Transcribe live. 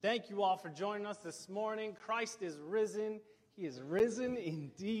Thank you all for joining us this morning. Christ is risen. He is risen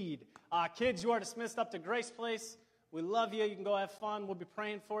indeed. Kids, you are dismissed up to Grace Place. We love you. You can go have fun. We'll be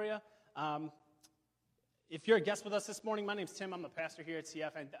praying for you. If you're a guest with us this morning, my name's Tim. I'm the pastor here at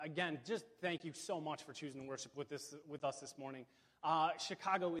CF. And again, just thank you so much for choosing to worship with us this morning.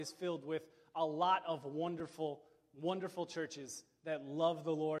 Chicago is filled with a lot of wonderful, wonderful churches that love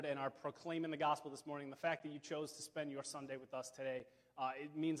the Lord and are proclaiming the gospel this morning. The fact that you chose to spend your Sunday with us today,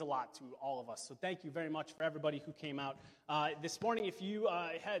 it means a lot to all of us. So thank you very much for everybody who came out. This morning, if you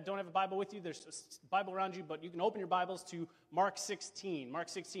don't have a Bible with you, there's a Bible around you, but you can open your Bibles to Mark 16. Mark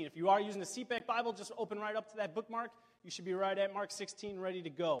 16. If you are using a seatback Bible, just open right up to that bookmark. You should be right at Mark 16, ready to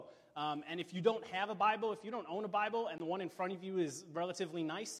go. And if you don't have a Bible, if you don't own a Bible, and the one in front of you is relatively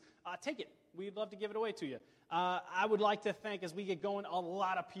nice, take it. We'd love to give it away to you. I would like to thank, as we get going, a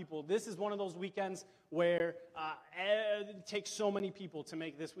lot of people. This is one of those weekends where it takes so many people to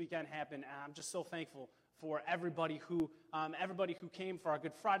make this weekend happen. And I'm just so thankful for everybody who came for our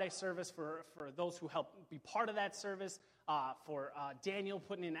Good Friday service, for those who helped be part of that service, for Daniel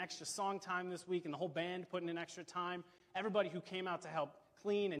putting in extra song time this week, and the whole band putting in extra time. Everybody who came out to help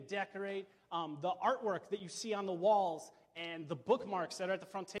clean and decorate. The artwork that you see on the walls and the bookmarks that are at the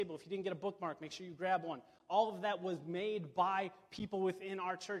front table. If you didn't get a bookmark, make sure you grab one. All of that was made by people within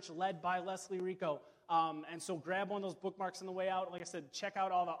our church, led by Leslie Rico. And so grab one of those bookmarks on the way out. Like I said, check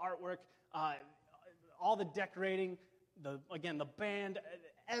out all the artwork, all the decorating, the band,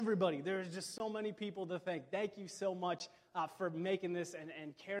 everybody. There's just so many people to thank. Thank you so much for making this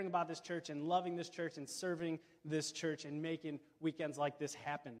and caring about this church and loving this church and serving this church and making weekends like this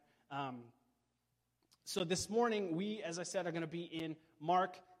happen. So this morning, we, as I said, are going to be in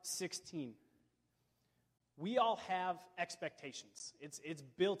Mark 16. We all have expectations. It's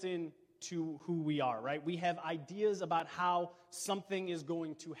built into who we are, right? We have ideas about how something is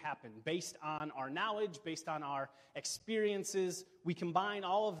going to happen based on our knowledge, based on our experiences. We combine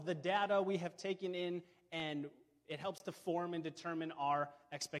all of the data we have taken in, and it helps to form and determine our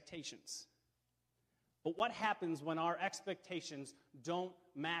expectations. But what happens when our expectations don't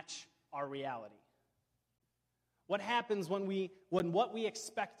match our reality? What happens when what we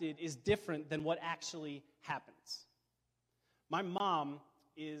expected is different than what actually happens? My mom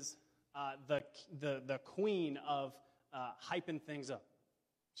is the queen of hyping things up.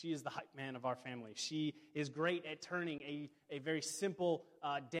 She is the hype man of our family. She is great at turning a very simple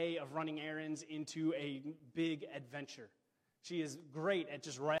day of running errands into a big adventure. She is great at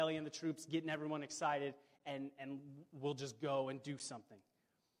just rallying the troops, getting everyone excited, and we'll just go and do something.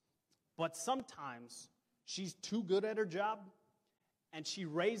 But sometimes she's too good at her job, and she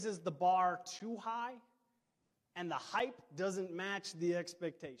raises the bar too high, and the hype doesn't match the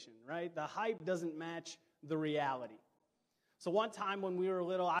expectation, right? The hype doesn't match the reality. So one time when we were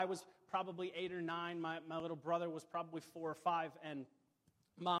little, I was probably 8 or 9. My little brother was probably 4 or 5, and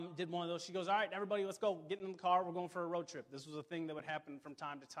Mom did one of those. She goes, all right, everybody, let's go. Get in the car. We're going for a road trip. This was a thing that would happen from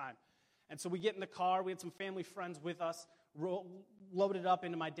time to time. And so we get in the car. We had some family friends with us, loaded up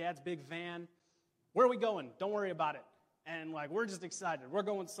into my dad's big van. Where are we going? Don't worry about it. And we're just excited. We're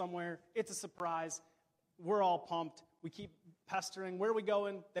going somewhere. It's a surprise. We're all pumped. We keep pestering. Where are we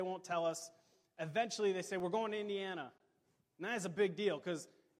going? They won't tell us. Eventually, they say, we're going to Indiana. And that is a big deal because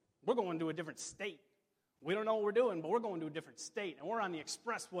we're going to a different state. We don't know what we're doing, but we're going to a different state. And we're on the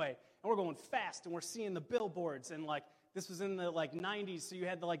expressway. And we're going fast. And we're seeing the billboards. And this was in the 90s, so you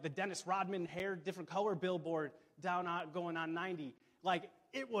had the Dennis Rodman hair, different color billboard going on 90.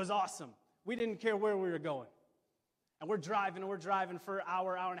 It was awesome. We didn't care where we were going. And we're driving for an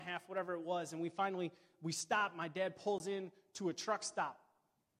hour and a half, whatever it was. And we stop. My dad pulls in to a truck stop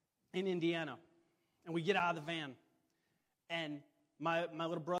in Indiana. And we get out of the van. And my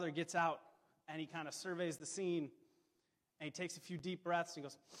little brother gets out, and he kind of surveys the scene. And he takes a few deep breaths, and he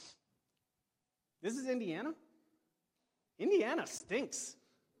goes, this is Indiana? Indiana stinks.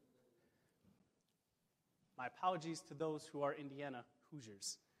 My apologies to those who are Indiana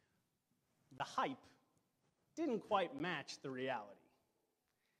Hoosiers. The hype didn't quite match the reality.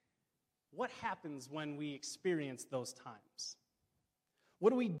 What happens when we experience those times? What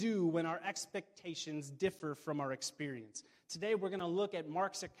do we do when our expectations differ from our experience? Today we're going to look at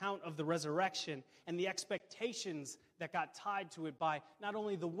Mark's account of the resurrection and the expectations that got tied to it by not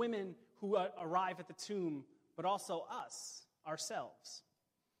only the women who arrive at the tomb, but also us, ourselves.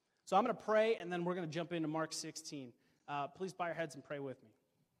 So I'm going to pray, and then we're going to jump into Mark 16. Please bow your heads and pray with me.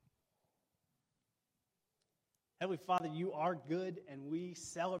 Heavenly Father, you are good, and we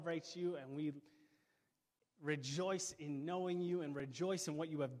celebrate you, and we rejoice in knowing you and rejoice in what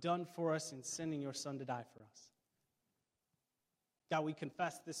you have done for us in sending your Son to die for us. God, we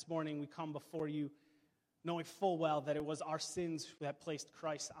confess this morning, we come before you knowing full well that it was our sins that placed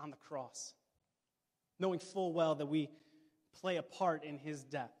Christ on the cross. Knowing full well that we play a part in his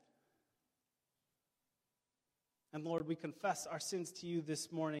death. And Lord, we confess our sins to you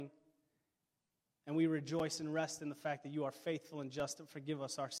this morning, and we rejoice and rest in the fact that you are faithful and just to forgive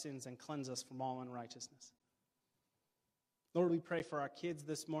us our sins and cleanse us from all unrighteousness. Lord, we pray for our kids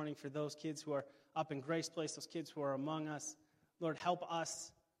this morning, for those kids who are up in Grace Place, those kids who are among us. Lord, help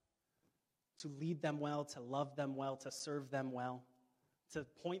us to lead them well, to love them well, to serve them well, to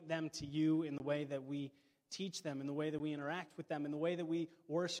point them to you in the way that we teach them, in the way that we interact with them, in the way that we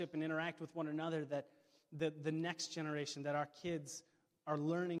worship and interact with one another, that the next generation, that our kids are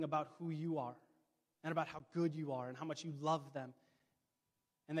learning about who you are and about how good you are and how much you love them,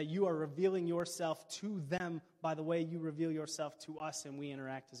 and that you are revealing yourself to them by the way you reveal yourself to us and we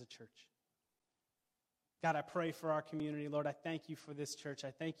interact as a church. God, I pray for our community. Lord, I thank you for this church.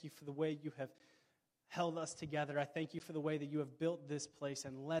 I thank you for the way you have held us together. I thank you for the way that you have built this place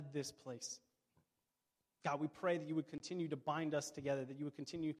and led this place. God, we pray that you would continue to bind us together, that you would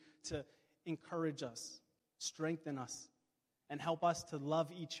continue to encourage us, strengthen us, and help us to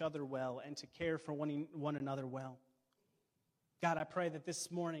love each other well and to care for one another well. God, I pray that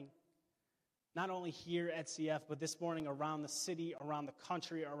this morning, not only here at CF, but this morning around the city, around the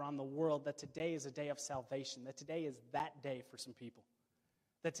country, around the world, that today is a day of salvation, that today is that day for some people,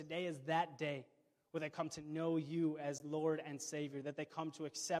 that today is that day where they come to know you as Lord and Savior, that they come to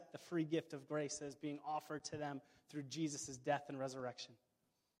accept the free gift of grace that is being offered to them through Jesus' death and resurrection.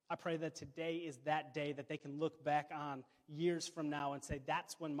 I pray that today is that day that they can look back on years from now and say,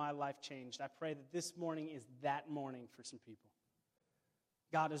 that's when my life changed. I pray that this morning is that morning for some people.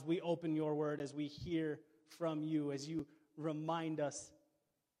 God, as we open your word, as we hear from you, as you remind us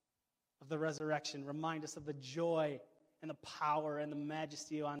of the resurrection, remind us of the joy and the power and the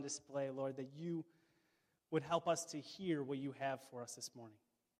majesty on display, Lord, that you would help us to hear what you have for us this morning.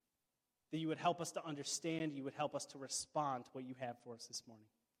 That you would help us to understand, you would help us to respond to what you have for us this morning.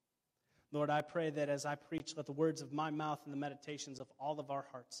 Lord, I pray that as I preach, let the words of my mouth and the meditations of all of our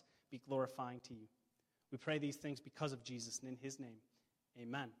hearts be glorifying to you. We pray these things because of Jesus and in his name.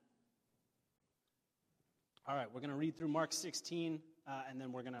 Amen. All right, we're going to read through Mark 16, and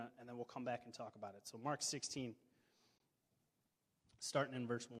then we'll come back and talk about it. So Mark 16, starting in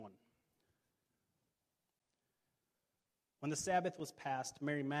verse 1. When the Sabbath was past,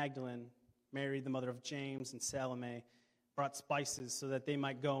 Mary Magdalene, Mary the mother of James, and Salome brought spices so that they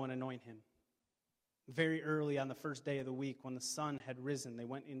might go and anoint him. Very early on the first day of the week, when the sun had risen,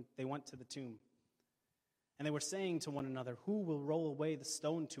 they went to the tomb. And they were saying to one another, who will roll away the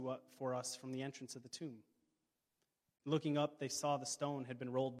stone for us from the entrance of the tomb? Looking up, they saw the stone had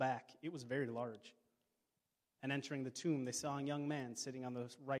been rolled back. It was very large. And entering the tomb, they saw a young man sitting on the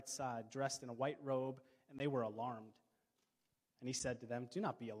right side, dressed in a white robe, and they were alarmed. And he said to them, do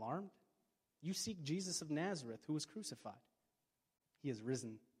not be alarmed. You seek Jesus of Nazareth, who was crucified. He is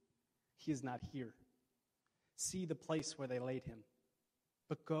risen. He is not here. See the place where they laid him.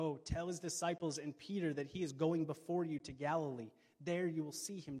 But go, tell his disciples and Peter that he is going before you to Galilee. There you will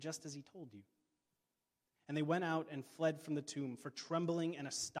see him just as he told you. And they went out and fled from the tomb, for trembling and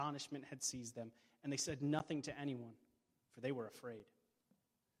astonishment had seized them. And they said nothing to anyone, for they were afraid.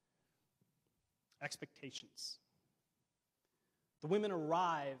 Expectations. The women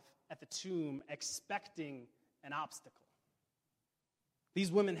arrive at the tomb expecting an obstacle. These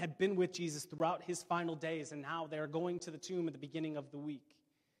women had been with Jesus throughout his final days, and now they are going to the tomb at the beginning of the week.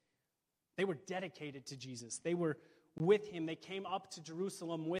 They were dedicated to Jesus. They were with him. They came up to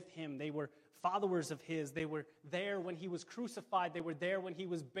Jerusalem with him. They were followers of his. They were there when he was crucified. They were there when he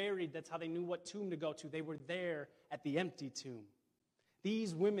was buried. That's how they knew what tomb to go to. They were there at the empty tomb.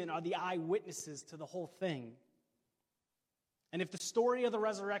 These women are the eyewitnesses to the whole thing. And if the story of the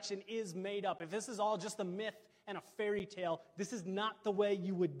resurrection is made up, if this is all just a myth and a fairy tale, this is not the way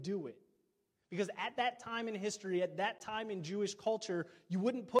you would do it. Because at that time in history, at that time in Jewish culture, you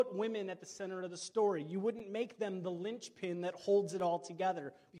wouldn't put women at the center of the story. You wouldn't make them the linchpin that holds it all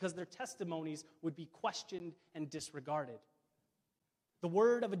together, because their testimonies would be questioned and disregarded. The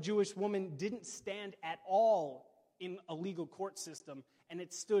word of a Jewish woman didn't stand at all in a legal court system, and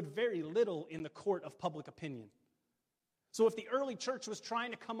it stood very little in the court of public opinion. So if the early church was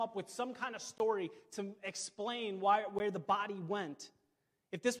trying to come up with some kind of story to explain where the body went,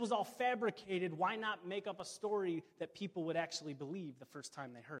 if this was all fabricated, why not make up a story that people would actually believe the first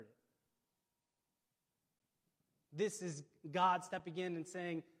time they heard it? This is God stepping in and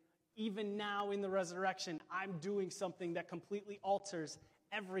saying, even now in the resurrection, I'm doing something that completely alters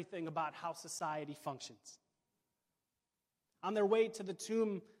everything about how society functions. On their way to the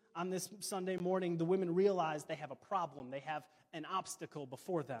tomb on this Sunday morning, the women realize they have a problem. They have an obstacle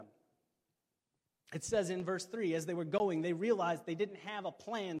before them. It says in verse 3, as they were going, they realized they didn't have a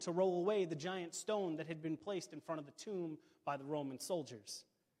plan to roll away the giant stone that had been placed in front of the tomb by the Roman soldiers.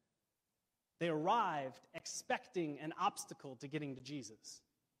 They arrived expecting an obstacle to getting to Jesus.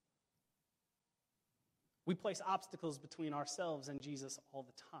 We place obstacles between ourselves and Jesus all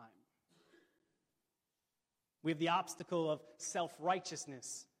the time. We have the obstacle of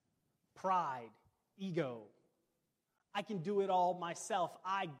self-righteousness, pride, ego. I can do it all myself.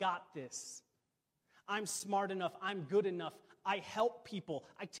 I got this. I'm smart enough. I'm good enough. I help people.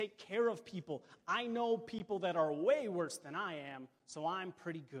 I take care of people. I know people that are way worse than I am, so I'm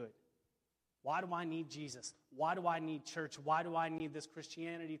pretty good. Why do I need Jesus? Why do I need church? Why do I need this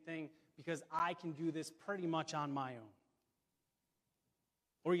Christianity thing? Because I can do this pretty much on my own.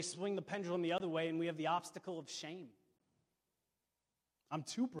 Or you swing the pendulum the other way and we have the obstacle of shame. I'm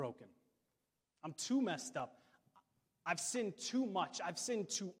too broken. I'm too messed up. I've sinned too much. I've sinned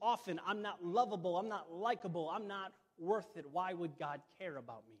too often. I'm not lovable. I'm not likable. I'm not worth it. Why would God care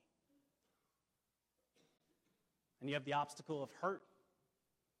about me? And you have the obstacle of hurt.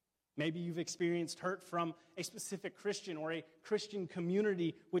 Maybe you've experienced hurt from a specific Christian or a Christian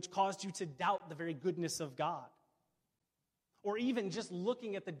community which caused you to doubt the very goodness of God. Or even just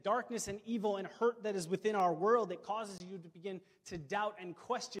looking at the darkness and evil and hurt that is within our world, it causes you to begin to doubt and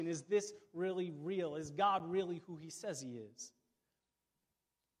question, is this really real? Is God really who he says he is?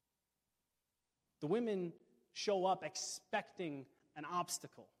 The women show up expecting an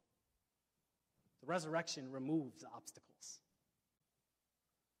obstacle. The resurrection removes obstacles.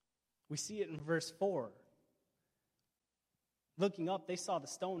 We see it in verse 4. Looking up, they saw the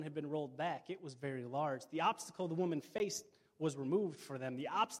stone had been rolled back. It was very large. The obstacle the woman faced was removed for them. The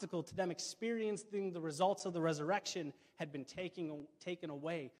obstacle to them experiencing the results of the resurrection had been taken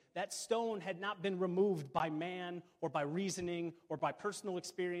away. That stone had not been removed by man or by reasoning or by personal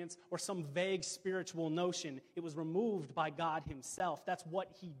experience or some vague spiritual notion. It was removed by God himself. That's what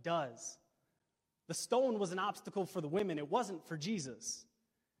he does. The stone was an obstacle for the women. It wasn't for Jesus.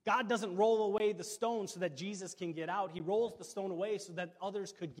 God doesn't roll away the stone so that Jesus can get out. He rolls the stone away so that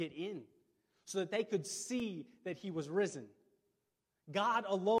others could get in, so that they could see that he was risen. God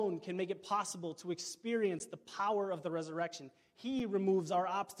alone can make it possible to experience the power of the resurrection. He removes our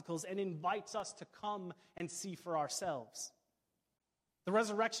obstacles and invites us to come and see for ourselves. The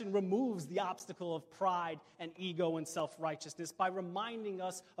resurrection removes the obstacle of pride and ego and self-righteousness by reminding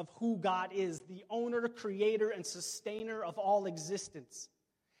us of who God is, the owner, creator, and sustainer of all existence.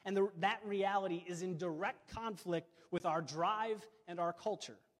 And that reality is in direct conflict with our drive and our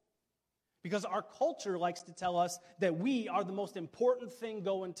culture. Because our culture likes to tell us that we are the most important thing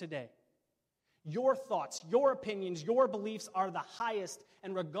going today. Your thoughts, your opinions, your beliefs are the highest,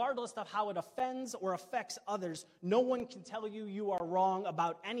 and regardless of how it offends or affects others, no one can tell you you are wrong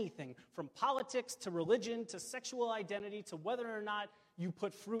about anything, from politics to religion to sexual identity to whether or not you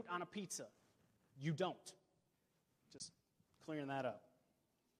put fruit on a pizza. You don't. Just clearing that up.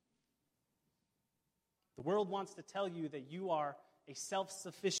 The world wants to tell you that you are a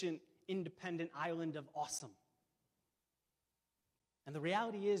self-sufficient, independent island of awesome. And the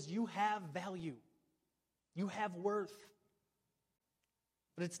reality is you have value. You have worth.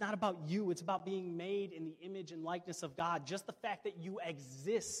 But it's not about you. It's about being made in the image and likeness of God. Just the fact that you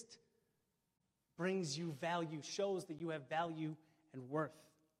exist brings you value, shows that you have value and worth.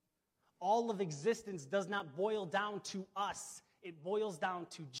 All of existence does not boil down to us. It boils down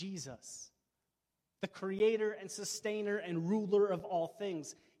to Jesus, the creator and sustainer and ruler of all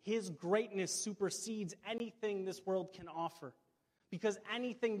things. His greatness supersedes anything this world can offer. Because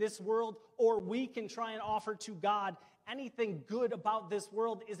anything this world or we can try and offer to God, anything good about this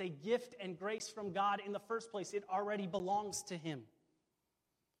world is a gift and grace from God in the first place. It already belongs to him.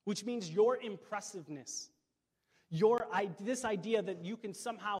 Which means your impressiveness, this idea that you can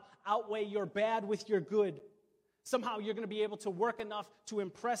somehow outweigh your bad with your good, somehow you're going to be able to work enough to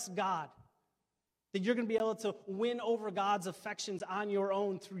impress God, that you're going to be able to win over God's affections on your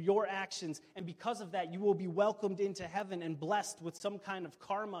own through your actions. And because of that, you will be welcomed into heaven and blessed with some kind of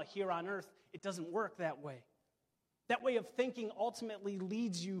karma here on earth. It doesn't work that way. That way of thinking ultimately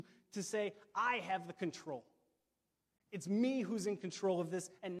leads you to say, I have the control. It's me who's in control of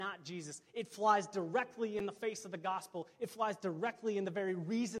this and not Jesus. It flies directly in the face of the gospel. It flies directly in the very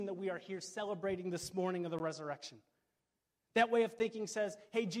reason that we are here celebrating this morning of the resurrection. That way of thinking says,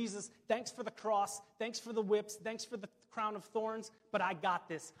 hey, Jesus, thanks for the cross, thanks for the whips, thanks for the crown of thorns, but I got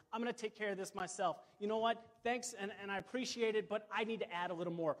this. I'm going to take care of this myself. You know what? Thanks, and I appreciate it, but I need to add a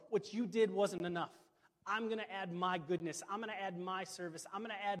little more. What you did wasn't enough. I'm going to add my goodness. I'm going to add my service. I'm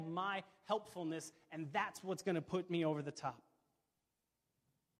going to add my helpfulness, and that's what's going to put me over the top.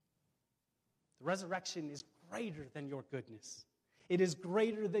 The resurrection is greater than your goodness. It is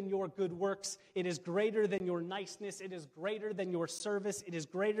greater than your good works. It is greater than your niceness. It is greater than your service. It is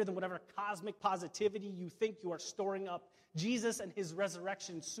greater than whatever cosmic positivity you think you are storing up. Jesus and his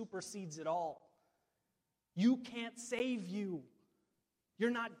resurrection supersedes it all. You can't save you. You're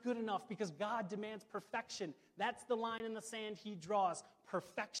not good enough because God demands perfection. That's the line in the sand he draws,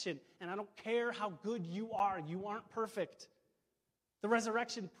 perfection. And I don't care how good you aren't perfect. The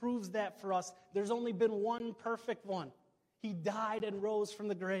resurrection proves that for us. There's only been one perfect one. He died and rose from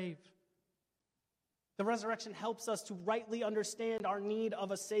the grave. The resurrection helps us to rightly understand our need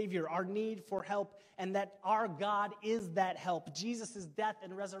of a Savior, our need for help, and that our God is that help. Jesus' death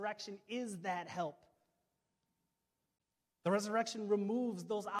and resurrection is that help. The resurrection removes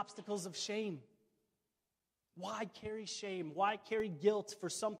those obstacles of shame. Why carry shame? Why carry guilt for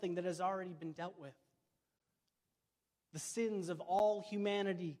something that has already been dealt with? The sins of all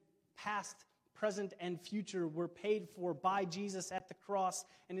humanity, past, present, and future, were paid for by Jesus at the cross.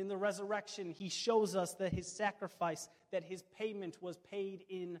 And in the resurrection, he shows us that his sacrifice, that his payment was paid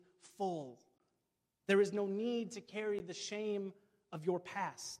in full. There is no need to carry the shame of your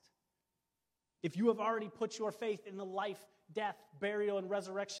past. If you have already put your faith in the life, death, burial, and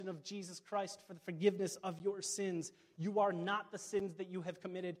resurrection of Jesus Christ for the forgiveness of your sins, you are not the sins that you have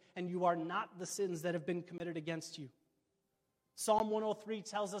committed, and you are not the sins that have been committed against you. Psalm 103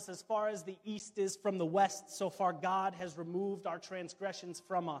 tells us, as far as the east is from the west, so far God has removed our transgressions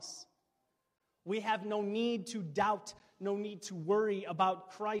from us. We have no need to doubt, no need to worry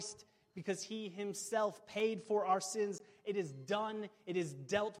about Christ, because he himself paid for our sins. It is done. It is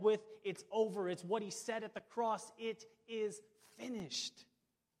dealt with. It's over. It's what he said at the cross. It is finished.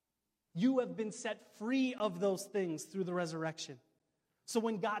 You have been set free of those things through the resurrection. So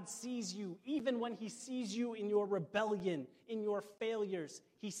when God sees you, even when he sees you in your rebellion, in your failures,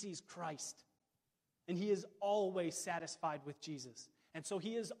 he sees Christ. And he is always satisfied with Jesus. And so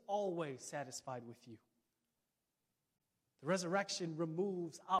he is always satisfied with you. The resurrection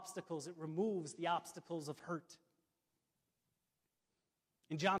removes obstacles. It removes the obstacles of hurt.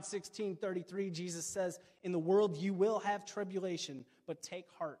 In John 16:33, Jesus says, "In the world you will have tribulation, but take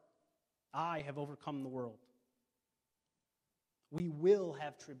heart. I have overcome the world." We will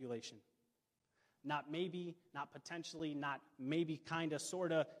have tribulation. Not maybe, not potentially, not maybe, kind of,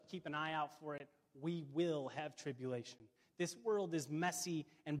 sort of, keep an eye out for it. We will have tribulation. This world is messy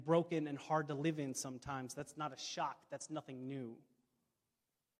and broken and hard to live in sometimes. That's not a shock. That's nothing new.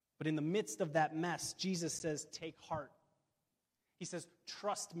 But in the midst of that mess, Jesus says, take heart. He says,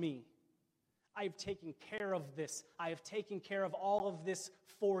 trust me. I have taken care of this. I have taken care of all of this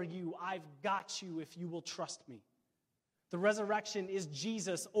for you. I've got you if you will trust me. The resurrection is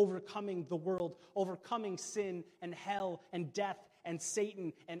Jesus overcoming the world, overcoming sin and hell and death and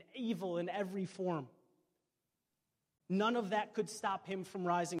Satan and evil in every form. None of that could stop him from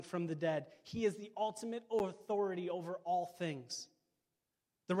rising from the dead. He is the ultimate authority over all things.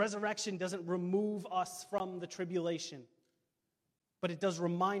 The resurrection doesn't remove us from the tribulation, but it does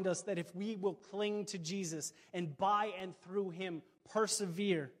remind us that if we will cling to Jesus and by and through him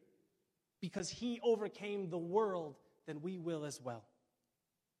persevere, because he overcame the world, then we will as well.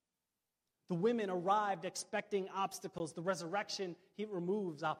 The women arrived expecting obstacles. The resurrection, he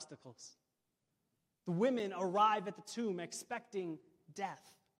removes obstacles. The women arrive at the tomb expecting death.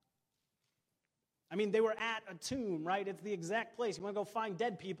 I mean, they were at a tomb, right? It's the exact place. You want to go find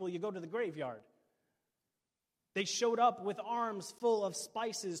dead people, you go to the graveyard. They showed up with arms full of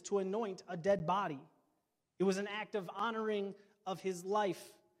spices to anoint a dead body. It was an act of honoring of his life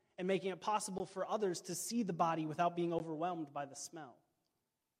and making it possible for others to see the body without being overwhelmed by the smell.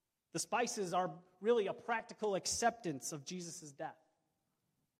 The spices are really a practical acceptance of Jesus' death.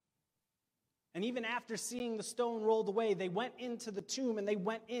 And even after seeing the stone rolled away, they went into the tomb and they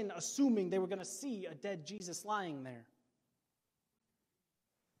went in assuming they were going to see a dead Jesus lying there.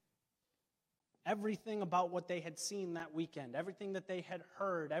 Everything about what they had seen that weekend, everything that they had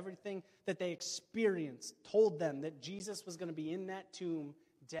heard, everything that they experienced told them that Jesus was going to be in that tomb,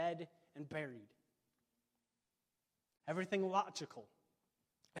 dead and buried. Everything logical,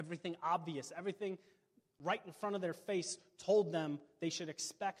 everything obvious, everything right in front of their face told them they should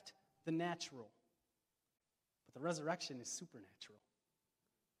expect the natural. But the resurrection is supernatural.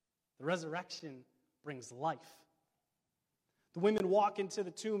 The resurrection brings life. The women walk into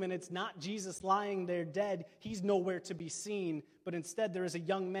the tomb, and it's not Jesus lying there dead. He's nowhere to be seen, but instead there is a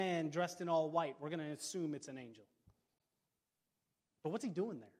young man dressed in all white. We're going to assume it's an angel. But what's he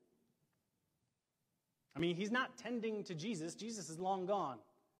doing there? I mean, he's not tending to Jesus. Jesus is long gone.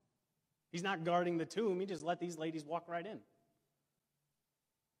 He's not guarding the tomb. He just let these ladies walk right in.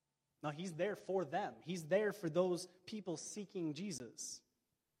 No, he's there for them. He's there for those people seeking Jesus.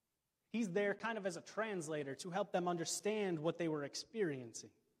 He's there kind of as a translator to help them understand what they were experiencing.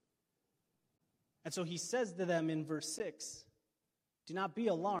 And so he says to them in verse 6, "Do not be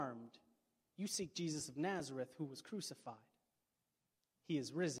alarmed. You seek Jesus of Nazareth who was crucified. He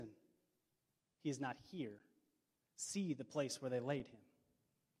is risen. He is not here. See the place where they laid him."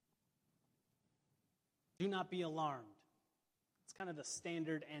 Do not be alarmed. It's kind of the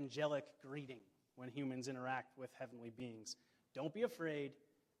standard angelic greeting when humans interact with heavenly beings. Don't be afraid.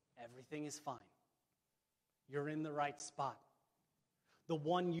 Everything is fine. You're in the right spot. The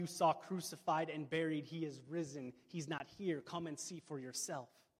one you saw crucified and buried, he is risen. He's not here. Come and see for yourself.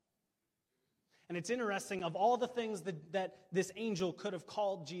 And it's interesting, of all the things that this angel could have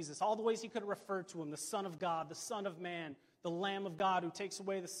called Jesus, all the ways he could have referred to him, the Son of God, the Son of Man, the Lamb of God who takes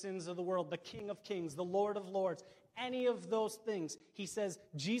away the sins of the world, the King of Kings, the Lord of Lords, any of those things, he says,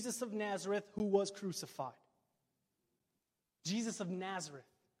 Jesus of Nazareth who was crucified. Jesus of Nazareth.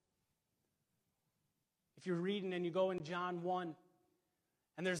 If you're reading and you go in John 1,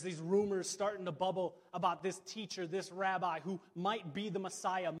 and there's these rumors starting to bubble about this teacher, this rabbi who might be the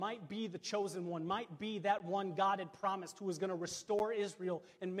Messiah, might be the chosen one, might be that one God had promised who was going to restore Israel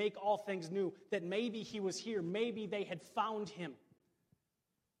and make all things new, that maybe he was here, maybe they had found him.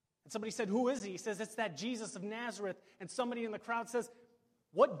 And somebody said, "Who is he?" He says, "It's that Jesus of Nazareth." And somebody in the crowd says,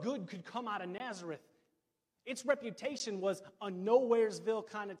 "What good could come out of Nazareth?" Its reputation was a nowheresville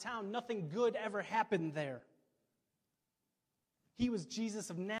kind of town. Nothing good ever happened there. He was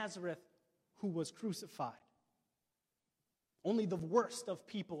Jesus of Nazareth who was crucified. Only the worst of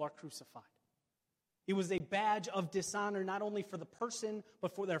people are crucified. It was a badge of dishonor not only for the person,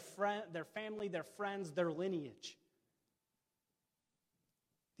 but for their family, their friends, their lineage.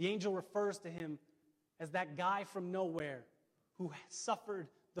 The angel refers to him as that guy from nowhere who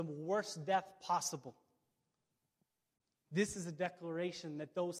suffered the worst death possible. This is a declaration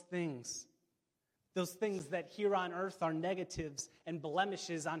that those things that here on earth are negatives and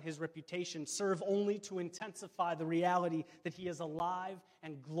blemishes on his reputation, serve only to intensify the reality that he is alive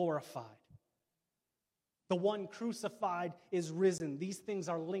and glorified. The one crucified is risen. These things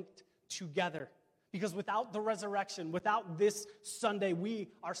are linked together. Because without the resurrection, without this Sunday,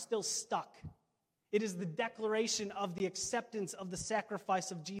 we are still stuck. It is the declaration of the acceptance of the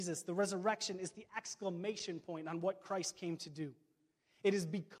sacrifice of Jesus. The resurrection is the exclamation point on what Christ came to do. It is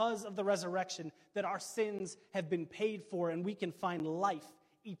because of the resurrection that our sins have been paid for and we can find life,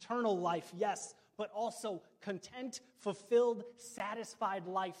 eternal life, yes, but also content, fulfilled, satisfied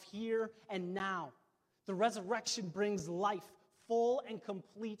life here and now. The resurrection brings life, full and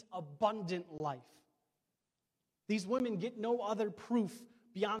complete, abundant life. These women get no other proof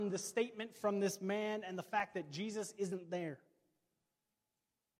beyond the statement from this man and the fact that Jesus isn't there.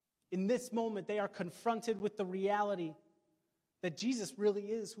 In this moment, they are confronted with the reality that Jesus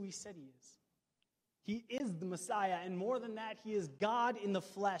really is who he said he is. He is the Messiah, and more than that, he is God in the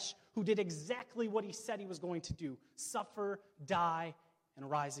flesh who did exactly what he said he was going to do: suffer, die, and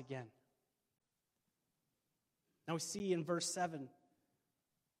rise again. Now we see in verse 7,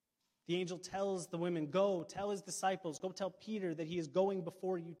 the angel tells the women, "Go, tell his disciples, go tell Peter that he is going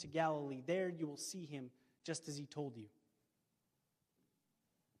before you to Galilee. There you will see him, just as he told you."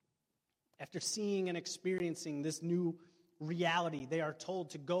 After seeing and experiencing this new reality, they are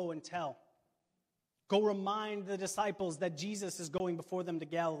told to go and tell. Go remind the disciples that Jesus is going before them to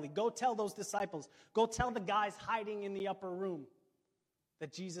Galilee. Go tell those disciples. Go tell the guys hiding in the upper room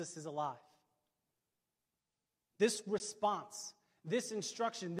that Jesus is alive. This response, this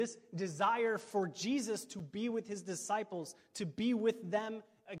instruction, this desire for Jesus to be with his disciples, to be with them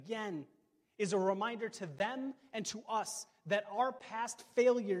again, is a reminder to them and to us that our past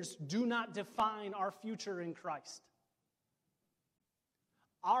failures do not define our future in Christ.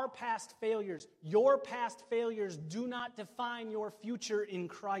 Our past failures, your past failures, do not define your future in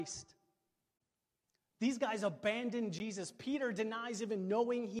Christ. These guys abandoned Jesus. Peter denies even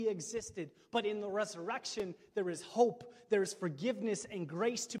knowing he existed. But in the resurrection, there is hope, there is forgiveness and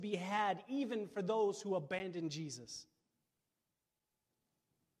grace to be had, even for those who abandon Jesus.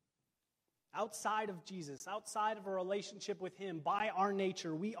 Outside of Jesus, outside of a relationship with him, by our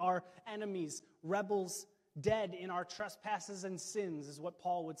nature, we are enemies, rebels, dead in our trespasses and sins, is what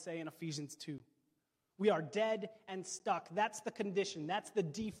Paul would say in Ephesians 2. We are dead and stuck. That's the condition. That's the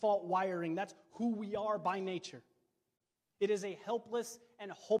default wiring. That's who we are by nature. It is a helpless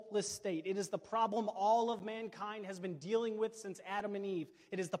and hopeless state. It is the problem all of mankind has been dealing with since Adam and Eve.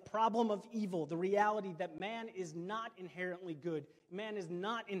 It is the problem of evil, the reality that man is not inherently good. Man is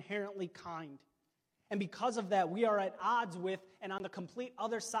not inherently kind. And because of that, we are at odds with and on the complete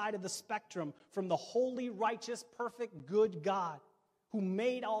other side of the spectrum from the holy, righteous, perfect, good God who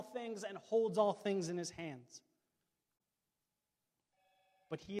made all things and holds all things in his hands.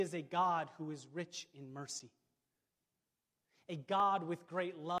 But he is a God who is rich in mercy. A God with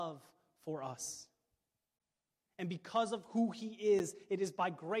great love for us. And because of who he is, it is by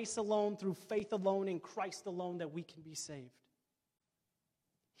grace alone, through faith alone, in Christ alone that we can be saved.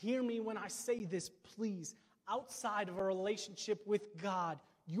 Hear me when I say this, please. Outside of a relationship with God,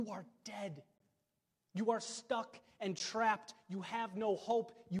 you are dead. You are stuck and trapped. You have no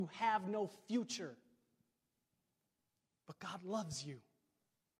hope. You have no future. But God loves you.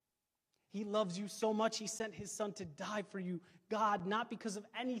 He loves you so much, he sent his son to die for you. God, not because of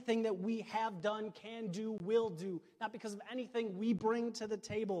anything that we have done, can do, will do, not because of anything we bring to the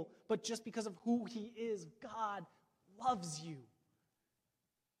table, but just because of who he is. God loves you.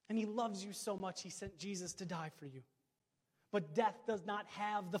 And he loves you so much, he sent Jesus to die for you. But death does not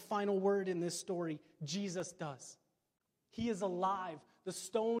have the final word in this story. Jesus does. He is alive. The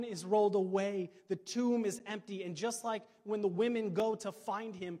stone is rolled away. The tomb is empty. And just like when the women go to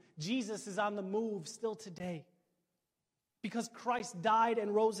find him, Jesus is on the move still today. Because Christ died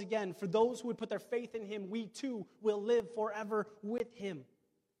and rose again. For those who would put their faith in him, we too will live forever with him.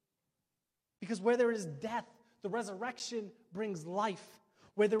 Because where there is death, the resurrection brings life.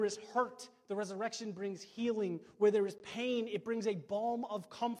 Where there is hurt, the resurrection brings healing. Where there is pain, it brings a balm of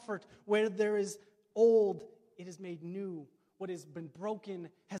comfort. Where there is old, it is made new. What has been broken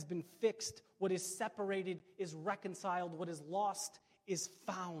has been fixed. What is separated is reconciled. What is lost is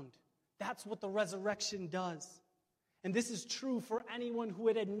found. That's what the resurrection does. And this is true for anyone who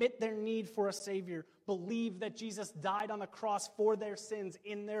would admit their need for a Savior, believe that Jesus died on the cross for their sins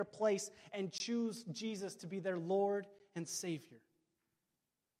in their place, and choose Jesus to be their Lord and Savior.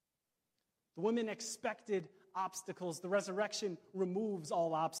 The women expected obstacles. The resurrection removes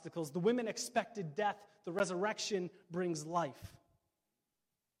all obstacles. The women expected death. The resurrection brings life.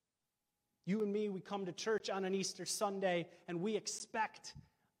 You and me, we come to church on an Easter Sunday, and we expect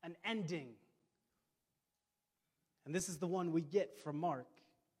an ending. And this is the one we get from Mark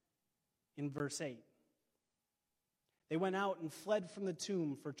in verse 8. They went out and fled from the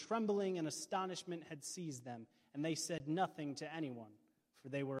tomb, for trembling and astonishment had seized them, and they said nothing to anyone, for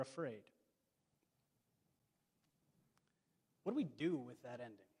they were afraid. What do we do with that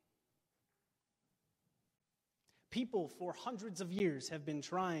ending? People for hundreds of years have been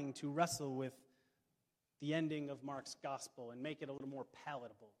trying to wrestle with the ending of Mark's gospel and make it a little more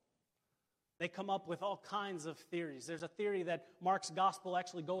palatable. They come up with all kinds of theories. There's a theory that Mark's gospel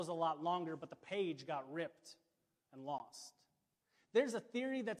actually goes a lot longer, but the page got ripped and lost. There's a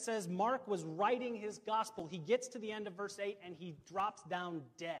theory that says Mark was writing his gospel. He gets to the end of verse 8 and he drops down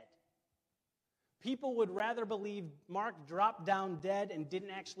dead. People would rather believe Mark dropped down dead and didn't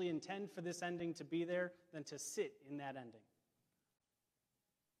actually intend for this ending to be there than to sit in that ending.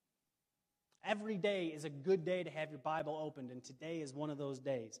 Every day is a good day to have your Bible opened, and today is one of those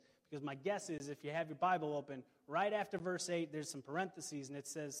days. Because my guess is if you have your Bible open, right after verse 8, there's some parentheses, and it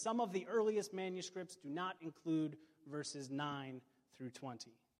says, some of the earliest manuscripts do not include verses 9 through 20.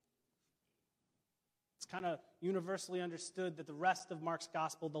 It's kind of universally understood that the rest of Mark's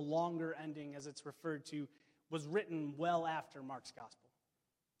gospel, the longer ending as it's referred to, was written well after Mark's gospel.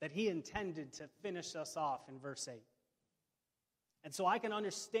 That he intended to finish us off in verse 8. And so I can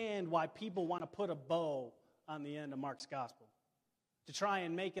understand why people want to put a bow on the end of Mark's gospel, to try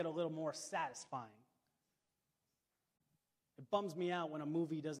and make it a little more satisfying. It bums me out when a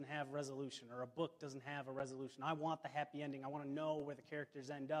movie doesn't have resolution or a book doesn't have a resolution. I want the happy ending. I want to know where the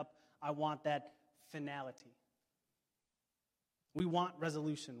characters end up. I want that finality. We want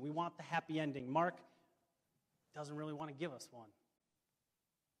resolution. We want the happy ending. Mark doesn't really want to give us one,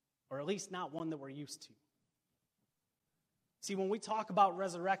 or at least not one that we're used to. See, when we talk about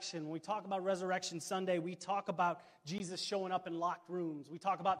resurrection, when we talk about Resurrection Sunday, we talk about Jesus showing up in locked rooms. We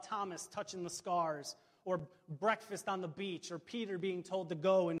talk about Thomas touching the scars, or breakfast on the beach, or Peter being told to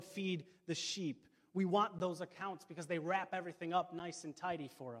go and feed the sheep. We want those accounts because they wrap everything up nice and tidy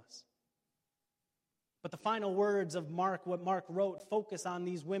for us. But the final words of Mark, what Mark wrote, focus on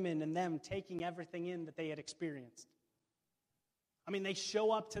these women and them taking everything in that they had experienced. I mean, they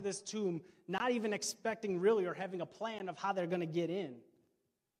show up to this tomb not even expecting really or having a plan of how they're going to get in.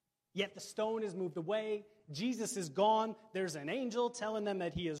 Yet the stone is moved away. Jesus is gone. There's an angel telling them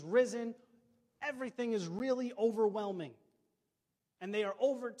that he is risen. Everything is really overwhelming. And they are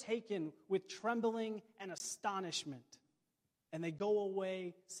overtaken with trembling and astonishment. And they go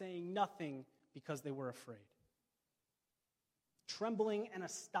away saying nothing because they were afraid. Trembling and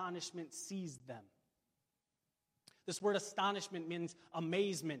astonishment seized them. This word astonishment means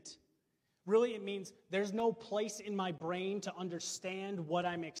amazement. Really, it means there's no place in my brain to understand what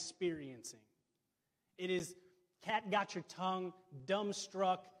I'm experiencing. It is, cat got your tongue,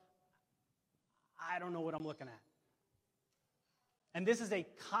 dumbstruck. I don't know what I'm looking at. And this is a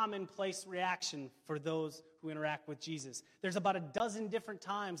commonplace reaction for those who interact with Jesus. There's about a dozen different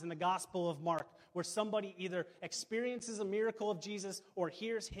times in the Gospel of Mark where somebody either experiences a miracle of Jesus or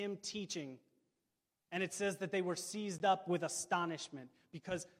hears him teaching. And it says that they were seized up with astonishment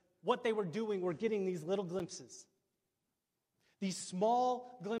because what they were doing were getting these little glimpses. These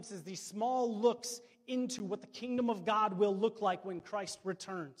small glimpses, these small looks into what the kingdom of God will look like when Christ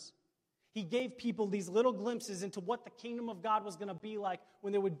returns. He gave people these little glimpses into what the kingdom of God was going to be like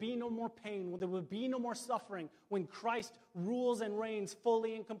when there would be no more pain, when there would be no more suffering, when Christ rules and reigns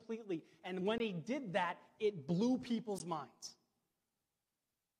fully and completely. And when he did that, it blew people's minds.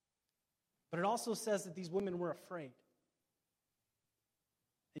 But it also says that these women were afraid.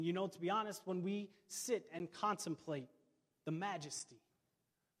 And you know, to be honest, when we sit and contemplate the majesty,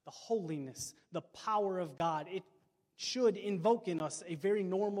 the holiness, the power of God, it should invoke in us a very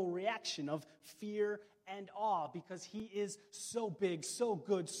normal reaction of fear and awe because he is so big, so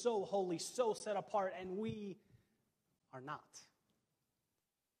good, so holy, so set apart, and we are not.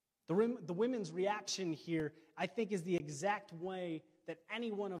 The women's reaction here, I think, is the exact way that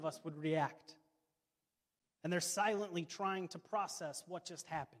any one of us would react. And they're silently trying to process what just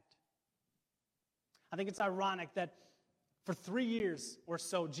happened. I think it's ironic that for 3 years or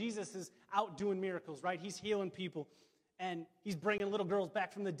so, Jesus is out doing miracles, right? He's healing people. And he's bringing little girls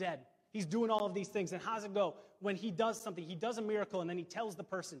back from the dead. He's doing all of these things. And how does it go? When he does something, he does a miracle, and then he tells the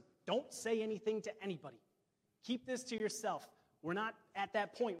person, don't say anything to anybody. Keep this to yourself. We're not at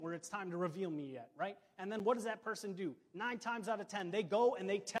that point where it's time to reveal me yet, right? And then what does that person do? 9 times out of 10, they go and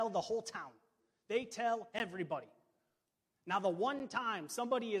they tell the whole town. They tell everybody. Now, the one time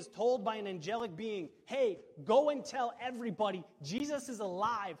somebody is told by an angelic being, hey, go and tell everybody Jesus is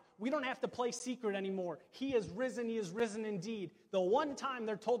alive. We don't have to play secret anymore. He is risen indeed. The one time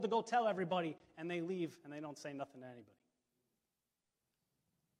they're told to go tell everybody, and they leave and they don't say nothing to anybody.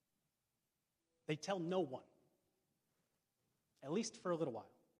 They tell no one, at least for a little while.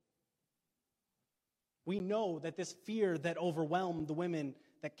 We know that this fear that overwhelmed the women,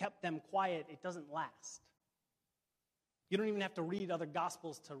 that kept them quiet, it doesn't last. You don't even have to read other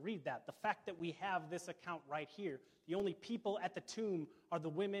Gospels to read that. The fact that we have this account right here, the only people at the tomb are the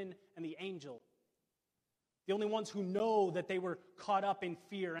women and the angel. The only ones who know that they were caught up in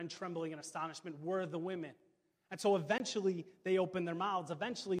fear and trembling and astonishment were the women. And so eventually they open their mouths.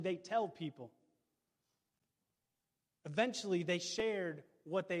 Eventually they tell people. Eventually they shared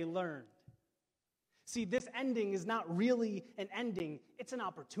what they learned. See, this ending is not really an ending. It's an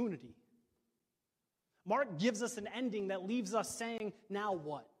opportunity. Mark gives us an ending that leaves us saying, now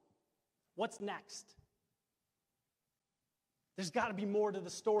what? What's next? There's got to be more to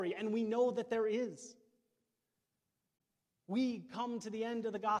the story, and we know that there is. We come to the end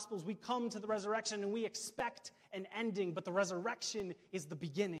of the Gospels, we come to the resurrection, and we expect an ending, but the resurrection is the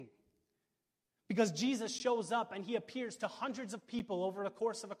beginning. Because Jesus shows up and he appears to hundreds of people over the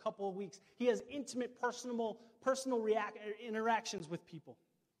course of a couple of weeks. He has intimate, personal interactions with people.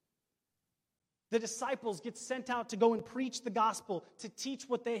 The disciples get sent out to go and preach the gospel, to teach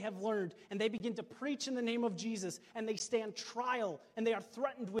what they have learned, and they begin to preach in the name of Jesus, and they stand trial, and they are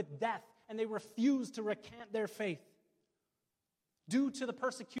threatened with death, and they refuse to recant their faith. Due to the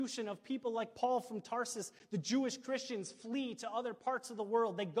persecution of people like Paul from Tarsus, the Jewish Christians flee to other parts of the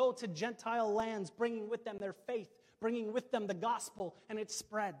world. They go to Gentile lands, bringing with them their faith, bringing with them the gospel, and it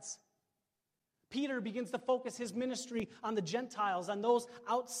spreads. Peter begins to focus his ministry on the Gentiles, on those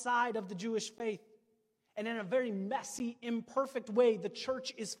outside of the Jewish faith. And in a very messy, imperfect way, the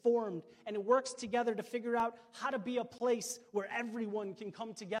church is formed, and it works together to figure out how to be a place where everyone can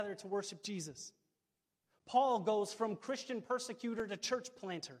come together to worship Jesus. Paul goes from Christian persecutor to church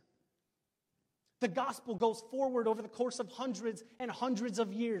planter. The gospel goes forward over the course of hundreds and hundreds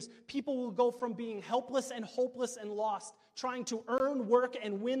of years. People will go from being helpless and hopeless and lost, trying to earn, work,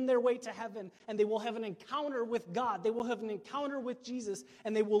 and win their way to heaven, and they will have an encounter with God. They will have an encounter with Jesus,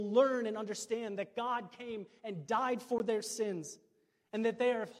 and they will learn and understand that God came and died for their sins, and that they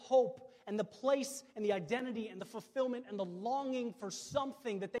have hope and the place and the identity and the fulfillment and the longing for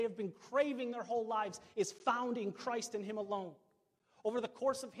something that they have been craving their whole lives is found in Christ and Him alone. Over the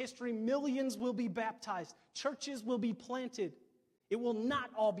course of history, millions will be baptized. Churches will be planted. It will not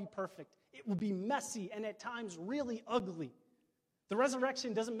all be perfect. It will be messy and at times really ugly. The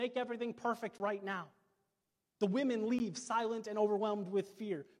resurrection doesn't make everything perfect right now. The women leave silent and overwhelmed with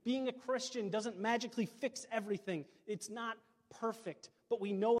fear. Being a Christian doesn't magically fix everything. It's not perfect. But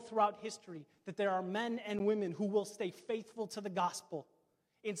we know throughout history that there are men and women who will stay faithful to the gospel.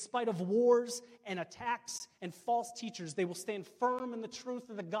 In spite of wars and attacks and false teachers, they will stand firm in the truth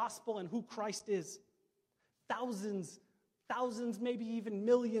of the gospel and who Christ is. Thousands, maybe even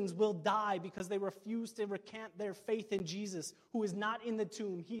millions will die because they refuse to recant their faith in Jesus, who is not in the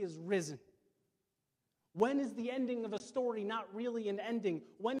tomb. He is risen. When is the ending of a story not really an ending?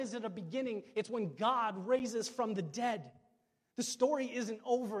 When is it a beginning? It's when God raises from the dead. The story isn't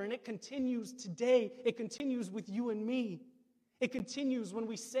over, and it continues today. It continues with you and me. It continues when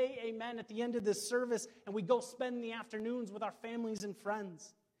we say amen at the end of this service and we go spend the afternoons with our families and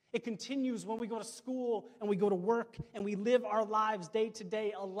friends. It continues when we go to school and we go to work and we live our lives day to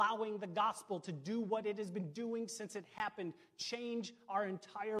day, allowing the gospel to do what it has been doing since it happened, change our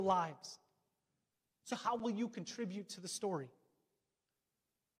entire lives. So how will you contribute to the story?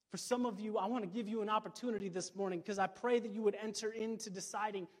 For some of you, I want to give you an opportunity this morning because I pray that you would enter into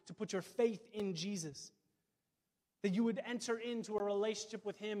deciding to put your faith in Jesus. That you would enter into a relationship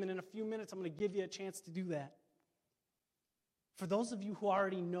with Him, and in a few minutes I'm going to give you a chance to do that. For those of you who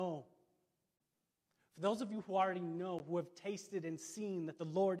already know, who have tasted and seen that the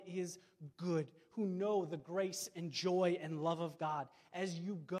Lord is good, who know the grace and joy and love of God, as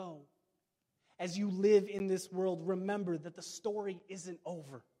you go, as you live in this world, remember that the story isn't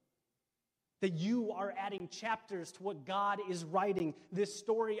over. That you are adding chapters to what God is writing, this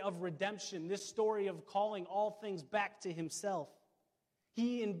story of redemption, this story of calling all things back to Himself.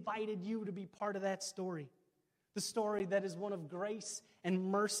 He invited you to be part of that story. The story that is one of grace and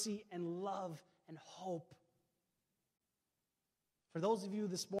mercy and love and hope. For those of you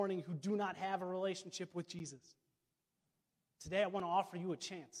this morning who do not have a relationship with Jesus, today I want to offer you a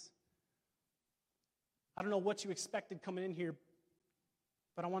chance. I don't know what you expected coming in here,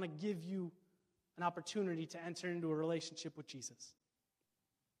 but I want to give you an opportunity to enter into a relationship with Jesus.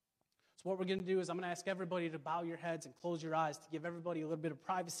 So what we're going to do is I'm going to ask everybody to bow your heads and close your eyes to give everybody a little bit of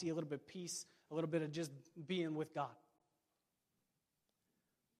privacy, a little bit of peace, a little bit of just being with God.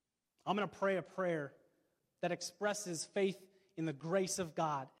 I'm going to pray a prayer that expresses faith in the grace of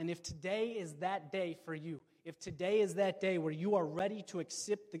God. And if today is that day for you, if today is that day where you are ready to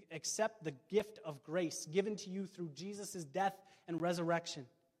accept the gift of grace given to you through Jesus' death and resurrection,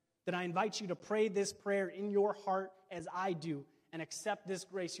 then I invite you to pray this prayer in your heart as I do and accept this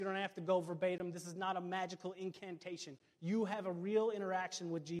grace. You don't have to go verbatim. This is not a magical incantation. You have a real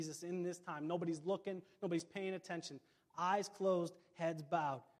interaction with Jesus in this time. Nobody's looking. Nobody's paying attention. Eyes closed, heads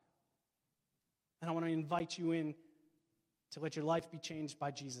bowed. And I want to invite you in to let your life be changed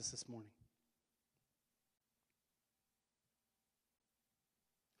by Jesus this morning.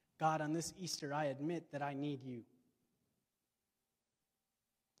 God, on this Easter, I admit that I need you.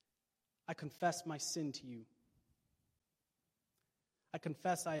 I confess my sin to you. I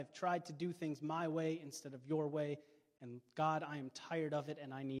confess I have tried to do things my way instead of your way, and God, I am tired of it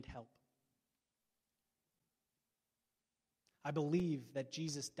and I need help. I believe that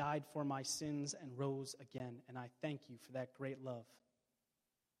Jesus died for my sins and rose again, and I thank you for that great love.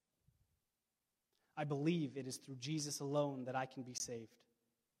 I believe it is through Jesus alone that I can be saved.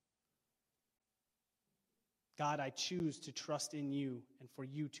 God, I choose to trust in you and for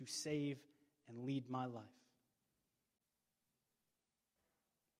you to save and lead my life.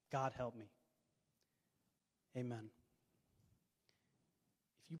 God, help me. Amen.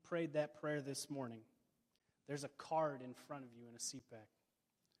 If you prayed that prayer this morning, there's a card in front of you in a seat back.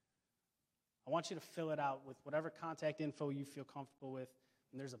 I want you to fill it out with whatever contact info you feel comfortable with.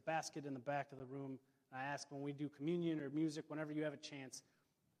 And there's a basket in the back of the room. I ask when we do communion or music, whenever you have a chance,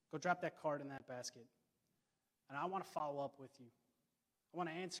 go drop that card in that basket. And I want to follow up with you. I want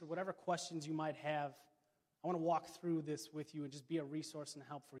to answer whatever questions you might have. I want to walk through this with you and just be a resource and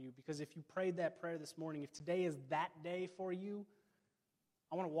help for you. Because if you prayed that prayer this morning, if today is that day for you,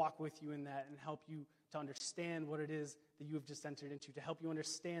 I want to walk with you in that and help you to understand what it is that you have just entered into, to help you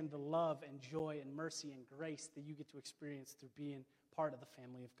understand the love and joy and mercy and grace that you get to experience through being part of the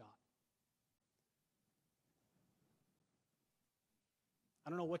family of God. I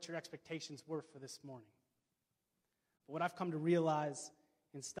don't know what your expectations were for this morning. But what I've come to realize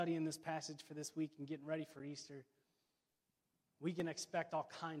in studying this passage for this week and getting ready for Easter, we can expect all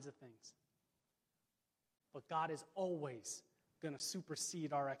kinds of things. But God is always going to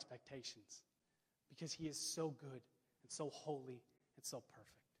supersede our expectations because He is so good and so holy and so perfect.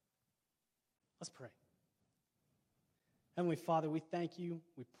 Let's pray. Heavenly Father, we thank you,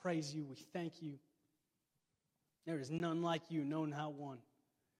 we praise you, we thank you. There is none like you, no, not one.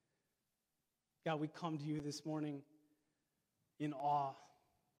 God, we come to you this morning in awe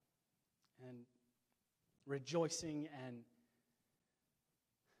and rejoicing and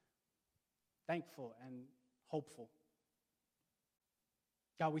thankful and hopeful.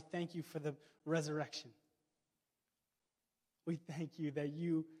 God, we thank you for the resurrection. We thank you that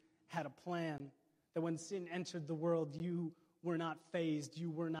you had a plan, that when sin entered the world, you were not fazed,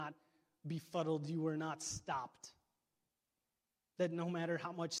 you were not befuddled, you were not stopped. That no matter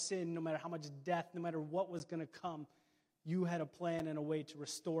how much sin, no matter how much death, no matter what was going to come, you had a plan and a way to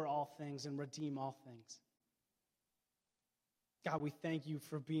restore all things and redeem all things. God, we thank you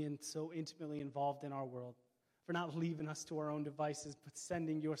for being so intimately involved in our world, for not leaving us to our own devices, but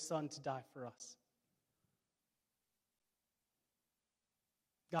sending your Son to die for us.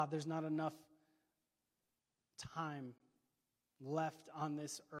 God, there's not enough time left on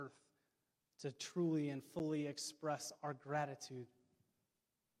this earth to truly and fully express our gratitude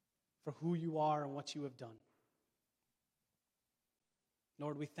for who you are and what you have done.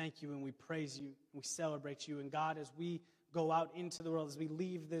 Lord, we thank you and we praise you and we celebrate you. And God, as we go out into the world, as we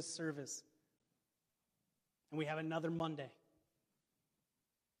leave this service, and we have another Monday,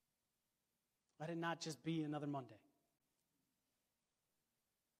 let it not just be another Monday.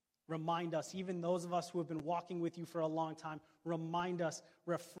 Remind us, even those of us who have been walking with you for a long time, remind us,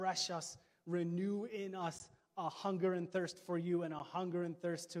 refresh us, renew in us a hunger and thirst for you and a hunger and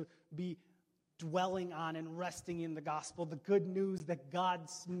thirst to be dwelling on and resting in the gospel, the good news that God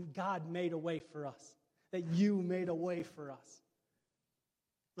made a way for us, that you made a way for us.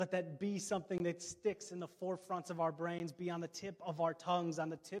 Let that be something that sticks in the forefronts of our brains, be on the tip of our tongues, on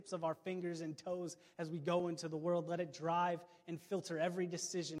the tips of our fingers and toes as we go into the world. Let it drive and filter every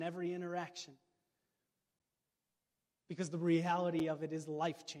decision, every interaction. Because the reality of it is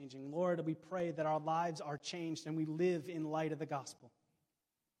life-changing. Lord, we pray that our lives are changed and we live in light of the gospel.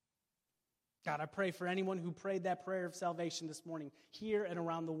 God, I pray for anyone who prayed that prayer of salvation this morning, here and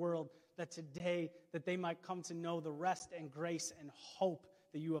around the world, that today, that they might come to know the rest and grace and hope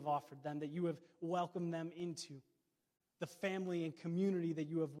that you have offered them, that you have welcomed them into, the family and community that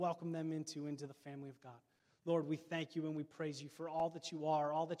you have welcomed them into the family of God. Lord, we thank you and we praise you for all that you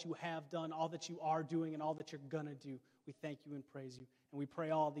are, all that you have done, all that you are doing, and all that you're going to do. We thank you and praise you. And we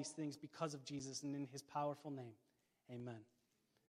pray all these things because of Jesus and in his powerful name. Amen.